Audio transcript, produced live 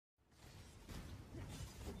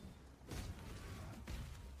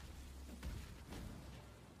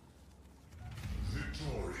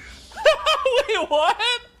What?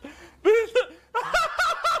 Dude,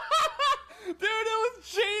 it was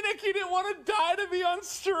Jnick. He didn't want to die to be on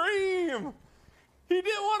stream. He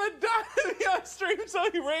didn't want to die to be on stream, so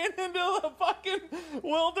he ran into the fucking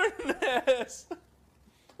wilderness.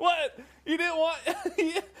 What? He didn't want.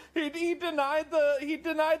 He denied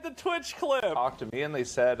the Twitch clip. Talked to me and they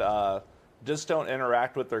said, just don't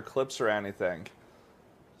interact with their clips or anything.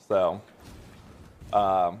 So,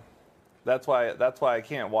 that's why I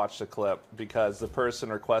can't watch the clip, because the person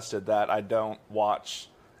requested that I don't watch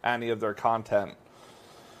any of their content.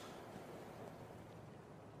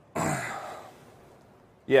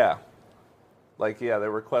 Yeah. Like, yeah, they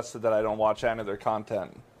requested that I don't watch any of their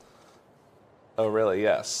content. Oh, really?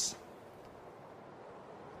 Yes.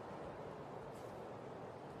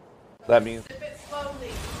 That means... Sip it slowly.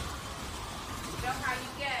 You know how you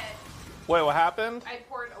get. Wait, what happened? I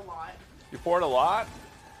poured a lot. You poured a lot?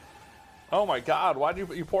 Oh my god, why did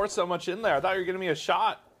you pour so much in there? I thought you were giving me a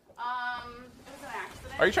shot. It was an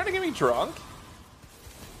accident. Are you trying to get me drunk?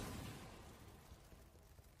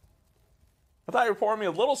 I thought you were pouring me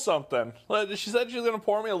a little something. She said she was going to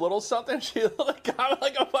pour me a little something. She got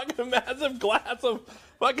like a fucking massive glass of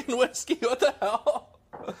fucking whiskey. What the hell?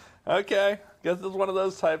 Okay. Guess it's one of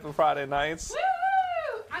those type of Friday nights.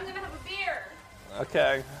 Woo! I'm going to have a beer.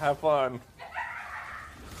 Okay. Have fun.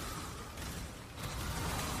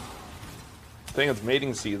 I think it's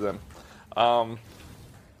mating season. How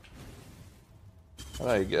do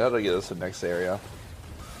I get this to the next area?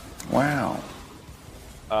 Wow.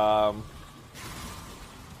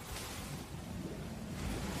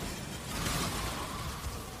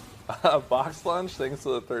 Box lunch, thanks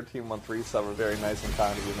to the 13-month resub, are very nice and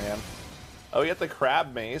kind of you, man. Oh, you got the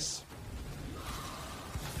crab mace.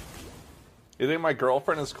 You think my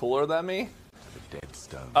girlfriend is cooler than me? The dead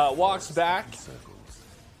stone walks back. Circles.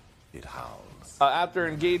 It howls. After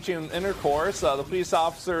engaging in intercourse, the police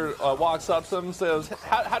officer walks up to him and says,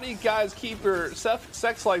 how do you guys keep your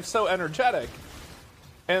sex life so energetic?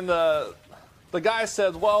 And the guy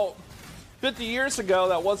says, well, 50 years ago,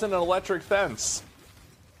 that wasn't an electric fence.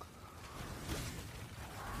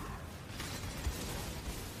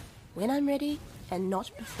 When I'm ready, and not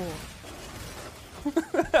before.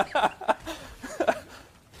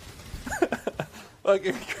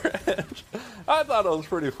 Fucking cringe. I thought it was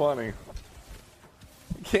pretty funny.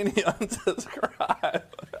 Can you unsubscribe?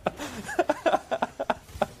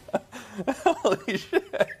 Holy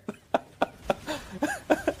shit.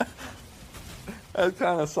 That's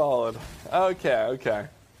kind of solid. Okay.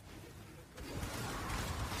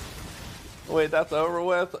 Wait, that's over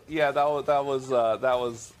with? Yeah, that was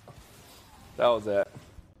it.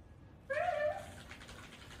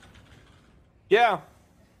 Yeah.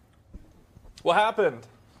 What happened?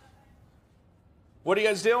 What are you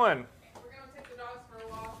guys doing? We're going to take the dogs for a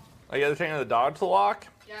walk. Are you guys taking the dog to the walk?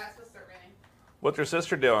 Yeah, it's supposed to start raining. What's your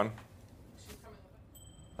sister doing? She's coming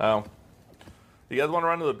with us. Oh. You guys want to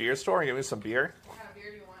run to the beer store and get me some beer? What kind of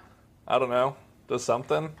beer do you want? I don't know. Just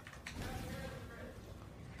something?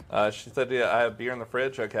 She said, yeah, I have beer in the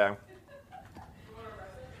fridge? Okay. Do you want a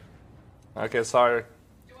resin? Okay, sorry. Do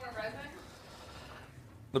you want a resin?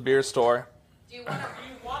 The beer store. Do you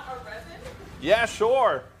want a resin? Yeah,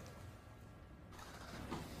 sure.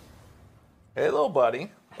 Hey, little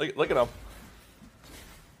buddy. Look at him.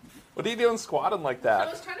 What are you doing squatting like that?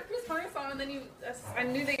 I was trying to put his harness on, and then I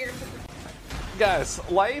knew that you were supposed to... Guys,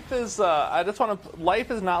 life is. Life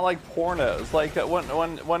is not like pornos. Like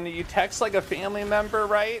when you text like a family member,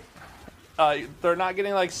 right? They're not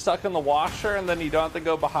getting like stuck in the washer, and then you don't have to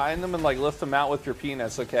go behind them and like lift them out with your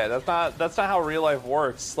penis. Okay, that's not how real life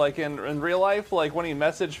works. Like in real life, like when you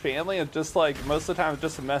message family, it's just like most of the time it's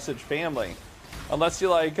just a message family, unless you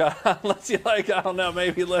like I don't know,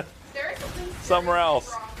 maybe live somewhere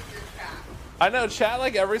else. I know, chat,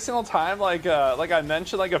 like every single time like I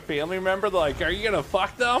mention like a family member, they're like, are you gonna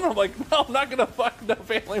fuck them? I'm like, no, I'm not gonna fuck no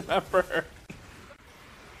family member.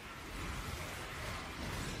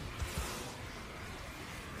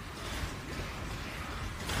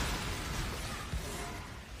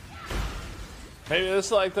 Maybe this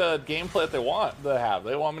is like the gameplay that they want to have.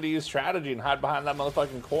 They want me to use strategy and hide behind that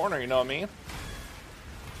motherfucking corner, you know what I mean?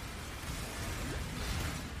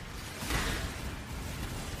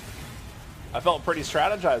 I felt pretty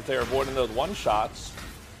strategized there, avoiding those one-shots.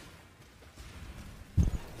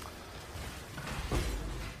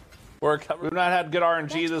 We've not had good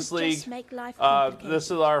RNG this league.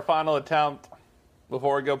 This is our final attempt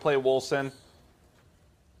before we go play Wilson.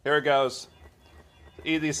 Here it goes.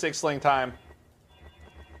 Easy 6-link time.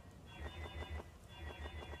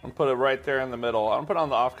 I'm gonna put it right there in the middle. I'm gonna put it on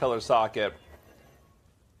the off-color socket.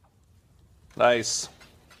 Nice.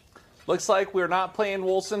 Looks like we're not playing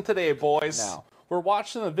Wilson today, boys. Now, we're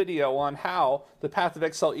watching the video on how the Path of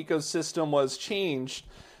Exile ecosystem was changed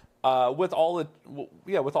with all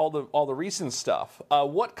the recent stuff.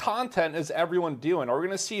 What content is everyone doing? Are we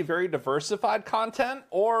going to see very diversified content,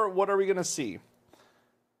 or what are we going to see?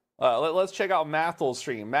 Let's check out Mathil's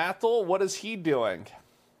stream. Mathil, what is he doing?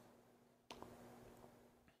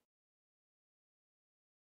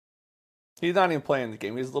 He's not even playing the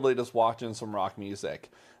game. He's literally just watching some rock music.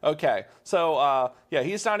 Okay, so yeah,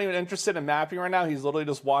 he's not even interested in mapping right now. He's literally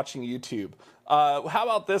just watching YouTube. How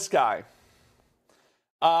about this guy?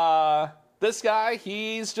 This guy,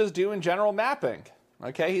 he's just doing general mapping.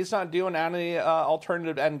 Okay, he's not doing any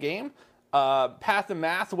alternative end game. Path and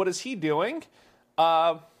Math, what is he doing?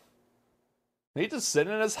 He's just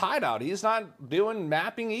sitting in his hideout. He's not doing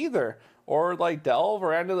mapping either, or like delve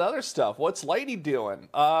or any of the other stuff. What's Lady doing?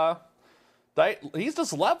 He's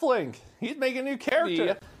just leveling. He's making a new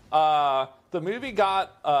character. The movie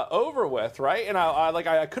got over with, right? And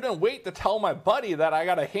I couldn't wait to tell my buddy that I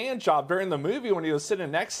got a hand job during the movie when he was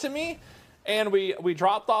sitting next to me, and we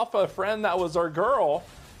dropped off a friend that was our girl,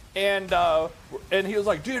 and he was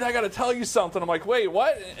like, dude, I gotta tell you something. I'm like, wait,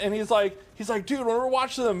 what? And he's like, dude, when we were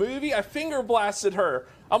watching the movie, I finger blasted her.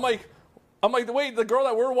 I'm like, wait, the girl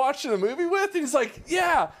that we're watching the movie with? And he's like,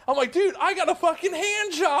 yeah. I'm like, dude, I got a fucking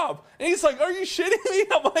hand job. And he's like, are you shitting me?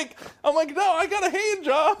 I'm like, no, I got a hand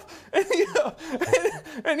job. And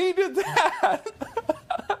he did that.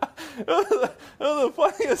 It was the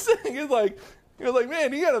funniest thing. He was like,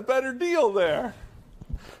 man, you got a better deal there.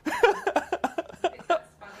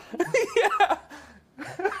 Yeah.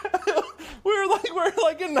 we were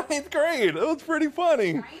like in 9th grade. It was pretty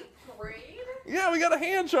funny. 9th grade? Yeah, we got a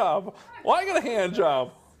hand job. Well, I got a hand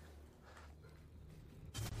job.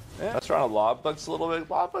 Yeah. That's trying to lob books a little bit.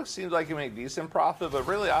 Lob books seems like you make decent profit, but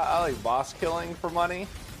really, I like boss killing for money.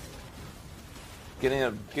 Getting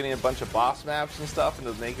a bunch of boss maps and stuff, and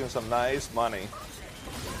just making some nice money.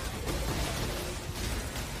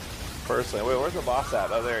 Personally, wait, where's the boss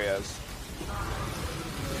at? Oh, there he is.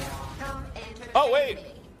 Oh, wait.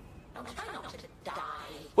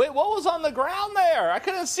 Wait, what was on the ground there? I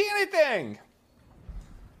couldn't see anything.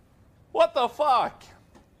 What the fuck?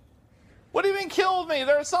 What do you mean killed me?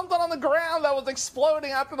 There was something on the ground that was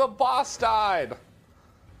exploding after the boss died.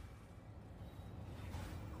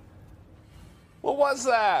 What was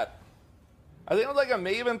that? I think it was like a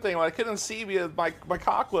Maven thing, but I couldn't see because my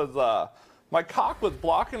cock was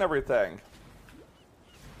blocking everything.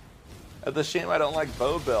 It's a shame I don't like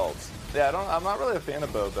bow builds. Yeah, I'm not really a fan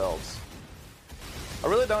of bow builds. I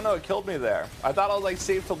really don't know what killed me there. I thought I was like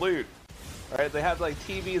safe to loot. Right? They had like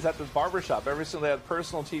TVs at the barbershop. Every single they had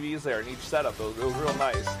personal TVs there in each setup. It was real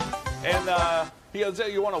nice. And he goes,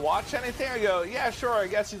 "Hey, you want to watch anything?" I go, "Yeah, sure, I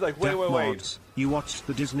guess." He's like, "Wait. Datmodz, you watched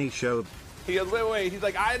the Disney show?" He goes, "Wait." He's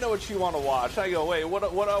like, "I know what you want to watch." I go, "Wait, what do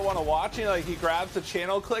I want to watch?" And he grabs the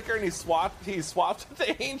channel clicker and he swapped with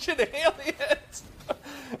the Ancient Aliens.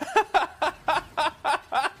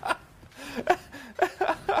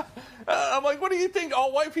 I'm like, what do you think?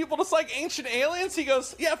 All white people just like Ancient Aliens? He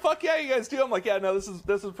goes, yeah, fuck yeah, you guys do. I'm like, yeah, no, this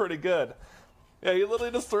is pretty good. Yeah, you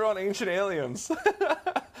literally just threw on Ancient Aliens.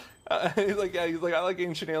 He's like, I like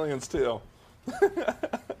Ancient Aliens too.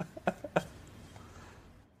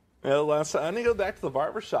 Yeah, last time I need to go back to the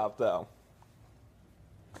barbershop though.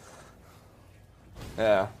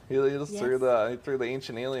 Yeah, he just threw the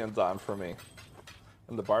Ancient Aliens on for me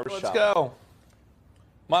in the barbershop. Let's go.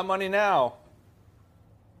 My money now.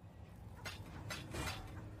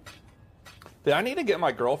 Dude, I need to get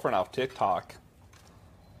my girlfriend off TikTok.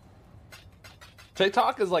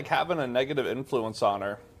 TikTok is like having a negative influence on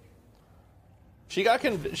her. She got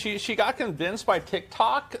convinced by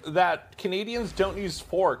TikTok that Canadians don't use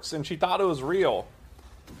forks, and she thought it was real.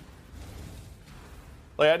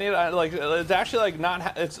 Like it's actually like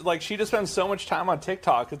not. It's like she just spends so much time on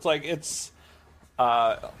TikTok. It's like it's.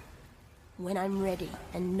 When I'm ready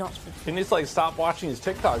and not before. He needs to like stop watching these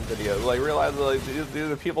TikTok videos. Like realize that like these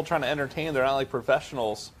are people trying to entertain. They're not like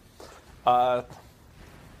professionals. Fucking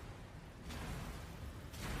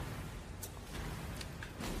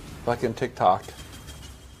TikTok.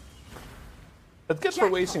 It's good for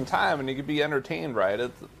wasting time and you can be entertained, right?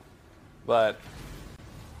 But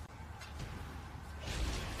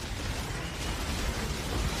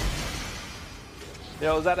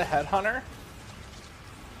yo, is that a headhunter?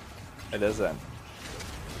 It isn't.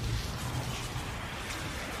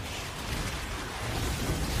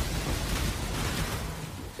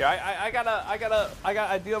 Yeah,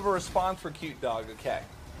 I do have a response for CuteDog. Okay.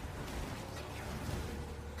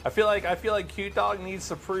 I feel like CuteDog needs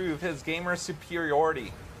to prove his gamer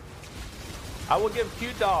superiority. I will give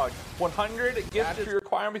CuteDog 100 gifts for your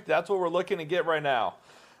requirement. That's what we're looking to get right now.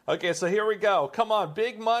 Okay, so here we go. Come on,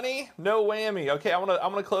 big money, no whammy. Okay, I'm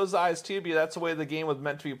gonna close the eyes too, because that's the way the game was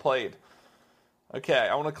meant to be played. Okay,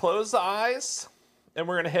 I want to close the eyes, and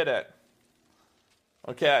we're gonna hit it.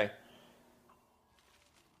 Okay.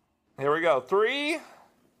 Here we go. 3,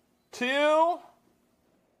 2,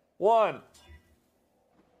 1.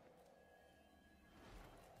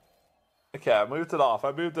 Okay, I moved it off.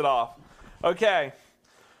 Okay.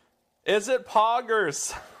 Is it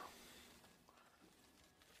poggers?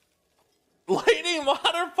 Lightning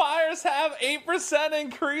modifiers have 8%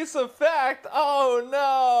 increase effect. Oh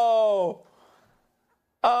no.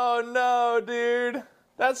 Oh no, dude.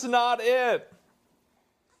 That's not it.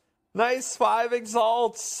 Nice 5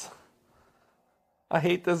 exalts. I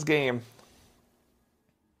hate this game.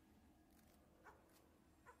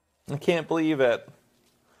 I can't believe it.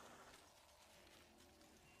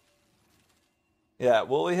 Yeah,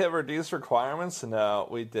 will we hit reduce requirements? No,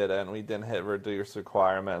 we didn't. We didn't hit reduce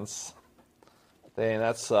requirements. Dang,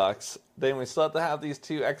 that sucks. Dang, we still have to have these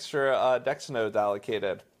 2 extra dex nodes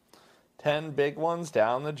allocated. 10 big ones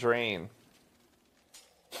down the drain.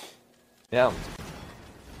 Yeah.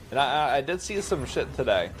 And I did see some shit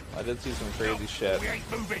today. I did see some crazy shit. We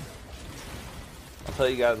ain't moving. I'll tell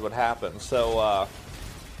you guys what happened. So, I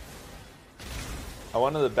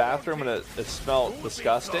went to the bathroom and it smelled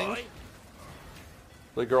disgusting.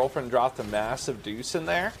 The girlfriend dropped a massive deuce in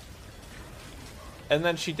there. And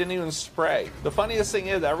then she didn't even spray. The funniest thing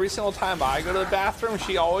is, every single time I go to the bathroom,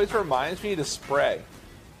 she always reminds me to spray.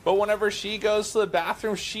 But whenever she goes to the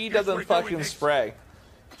bathroom, she doesn't fucking spray.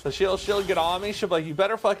 So she'll get on me. She'll be like, "You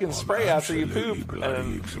better fucking spray after you poop."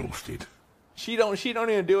 And exhausted. she don't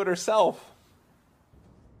even do it herself.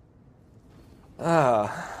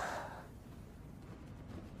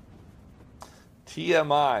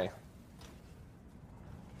 TMI.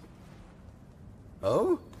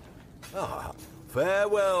 Oh? Ah,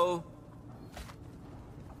 farewell.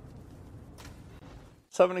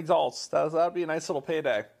 7 exalts. That'd be a nice little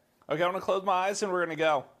payday. Okay, I'm gonna close my eyes and we're gonna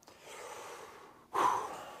go.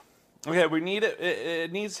 Okay, we need it.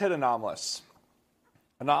 It needs to hit anomalous.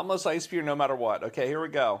 Anomalous ice spear no matter what. Okay, here we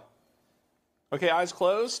go. Okay, eyes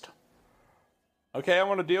closed. Okay, I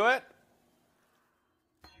want to do it.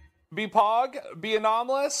 Be pog. Be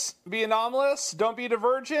anomalous. Be anomalous. Don't be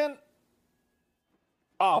divergent.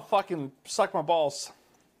 Oh, fucking suck my balls.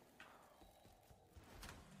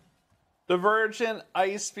 Divergent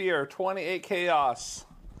ice spear. 28 chaos.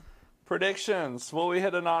 Predictions. Will we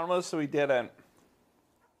hit anomalous? So we didn't.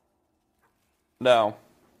 No.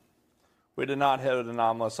 We did not hit an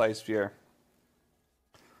anomalous ice spear.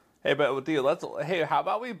 Hey, but dude, hey, how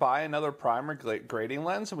about we buy another primer grading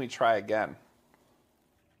lens and we try again?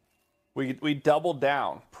 We double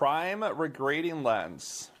down. Prime regrading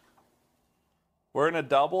lens. We're gonna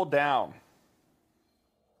double down.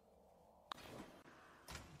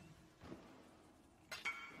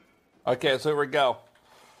 Okay, so here we go.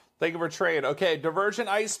 Thank you for trade. Okay, divergent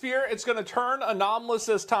ice spear. It's gonna turn anomalous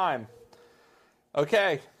this time.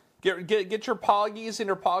 Okay, get your poggies and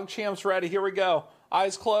your pog champs ready. Here we go.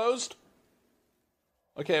 Eyes closed.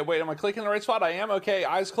 Okay, wait, am I clicking the right spot? I am. Okay,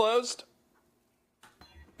 eyes closed.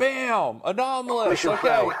 Bam! Anomalous. Mission Okay,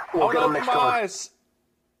 failed. I'm We'll gonna get them open next my time. eyes.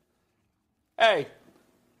 Hey,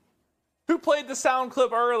 who played the sound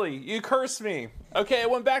clip early? You cursed me. Okay, it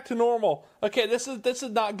went back to normal. Okay, this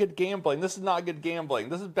is not good gambling. This is not good gambling.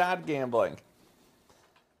 This is bad gambling.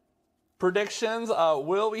 Predictions,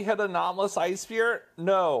 will we hit anomalous ice spear?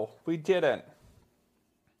 No, we didn't.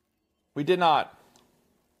 We did not.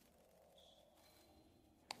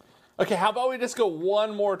 Okay, how about we just go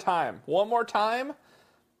one more time? One more time?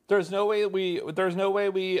 There's no way we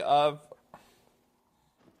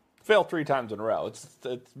fail 3 times in a row. It's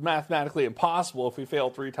mathematically impossible if we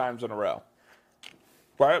fail 3 times in a row.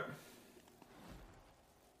 Right?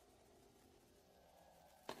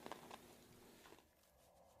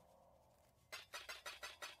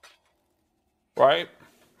 Right?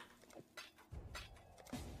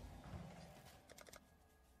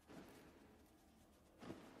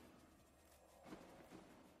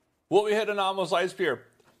 Will we hit anomalous ice spear?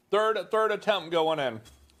 Third attempt going in.